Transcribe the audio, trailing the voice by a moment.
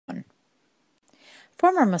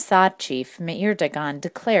Former Mossad chief Meir Dagan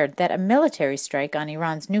declared that a military strike on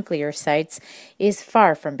Iran's nuclear sites is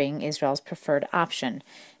far from being Israel's preferred option.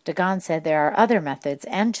 Dagan said there are other methods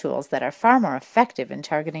and tools that are far more effective in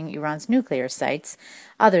targeting Iran's nuclear sites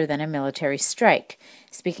other than a military strike.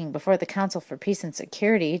 Speaking before the Council for Peace and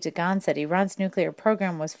Security, Dagan said Iran's nuclear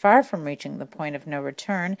program was far from reaching the point of no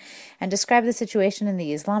return and described the situation in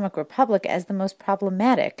the Islamic Republic as the most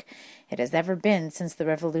problematic it has ever been since the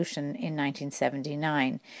revolution in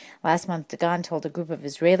 1979. Last month, Dagan told a group of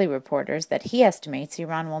Israeli reporters that he estimates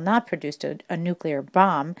Iran will not produce a nuclear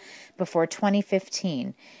bomb before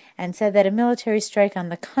 2015, and said that a military strike on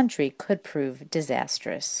the country could prove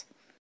disastrous.